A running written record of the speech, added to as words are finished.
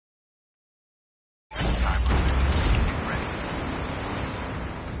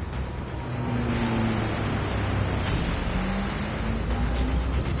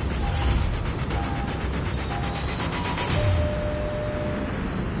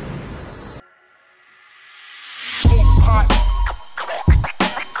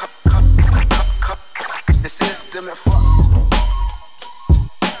system and fuck.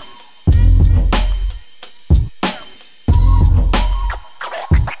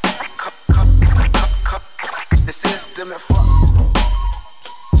 The system and fuck.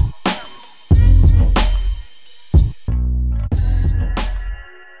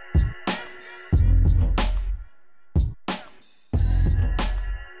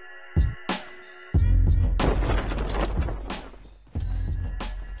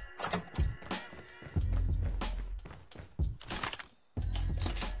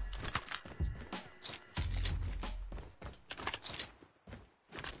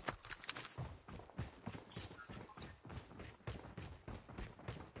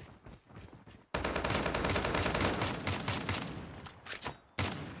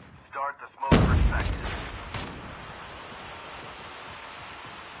 Start the smoke perspective.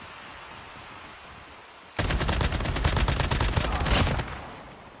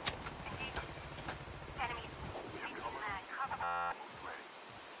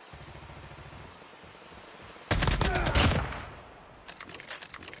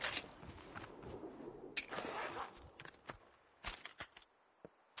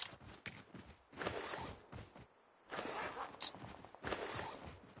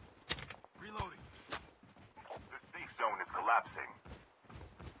 Zone is collapsing.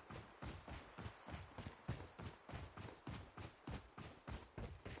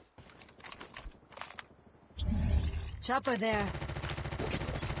 Chopper there.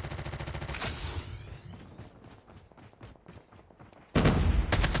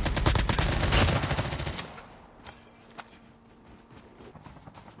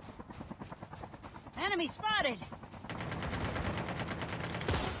 Enemy spotted!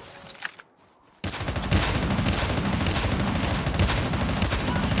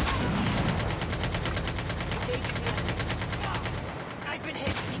 I've been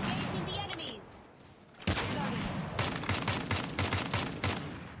hit. Engaging the enemies.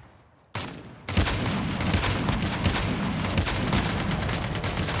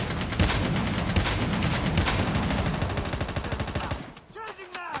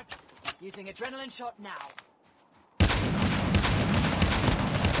 Charging mag! Using adrenaline shot now.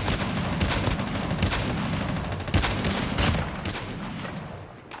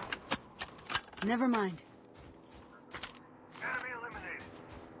 Never mind. Enemy eliminated.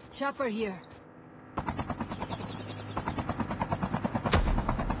 Chopper here.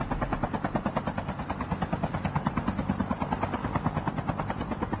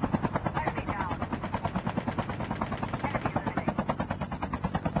 Enemy down. Enemy eliminated.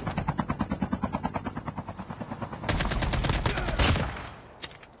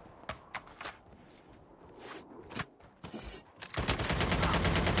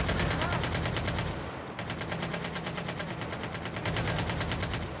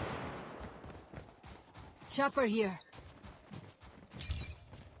 Chopper here.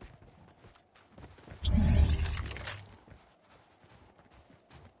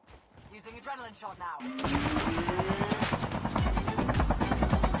 Using adrenaline shot now.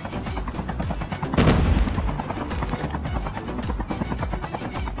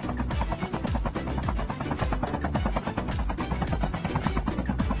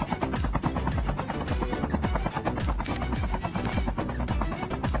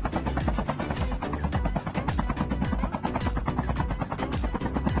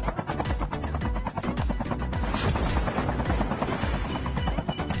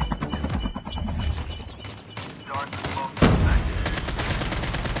 Start the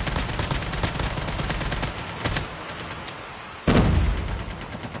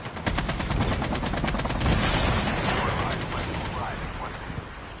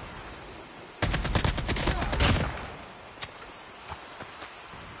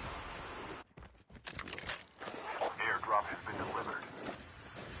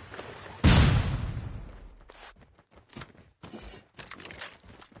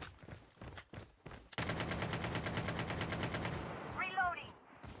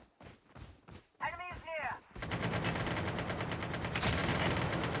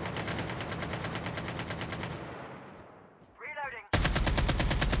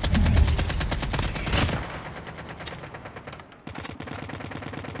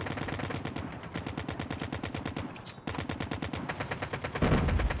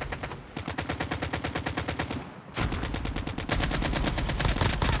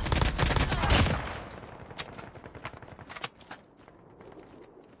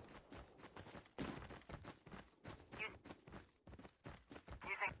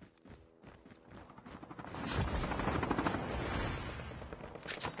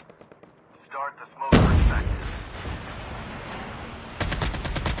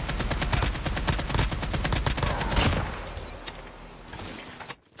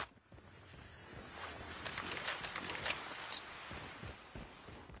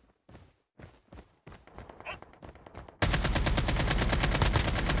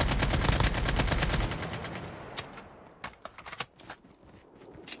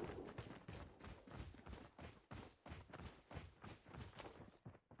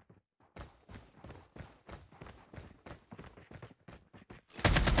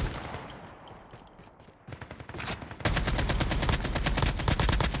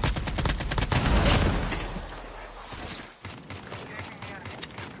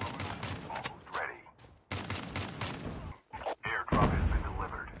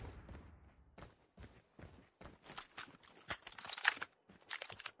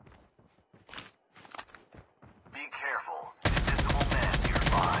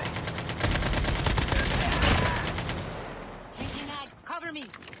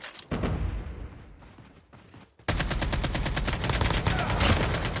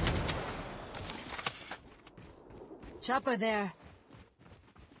Chopper there.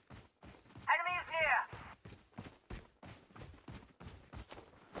 Enemies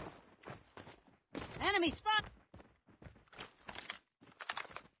near! Enemy spot!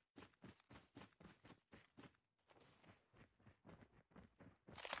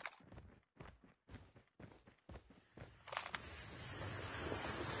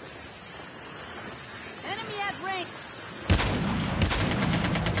 Enemy at range!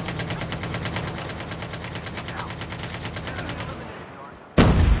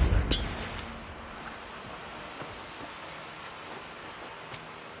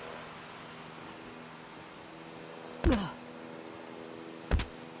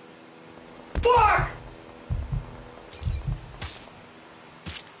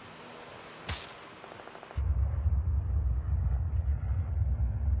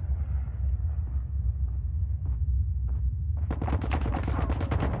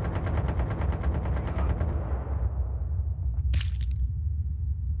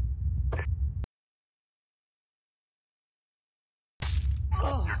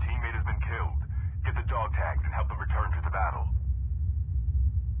 Your teammate has been killed. Get the dog tags and help them return to the battle.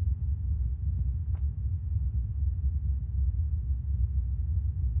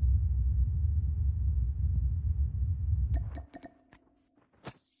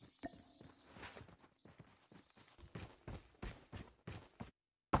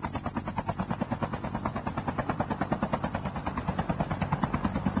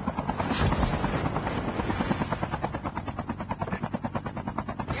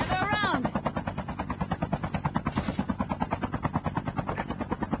 Gather around!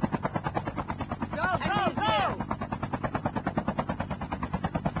 Go, go, go!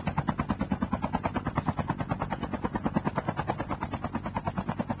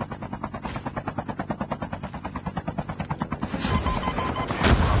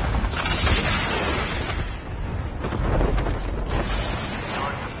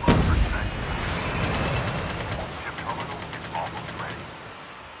 Start the smoke for second. Ship terminal is almost ready.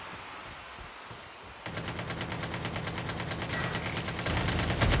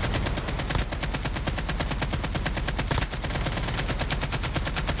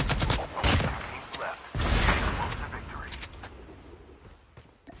 Only 2 teams left. Getting close to victory.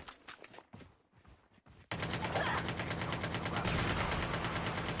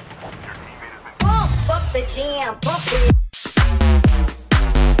 Your teammate has been Pump up the jam, pump it.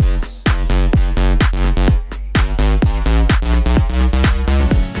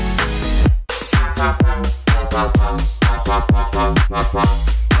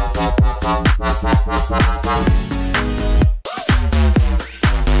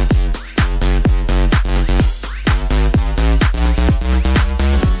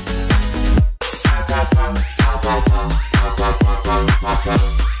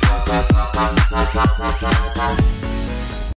 Bye.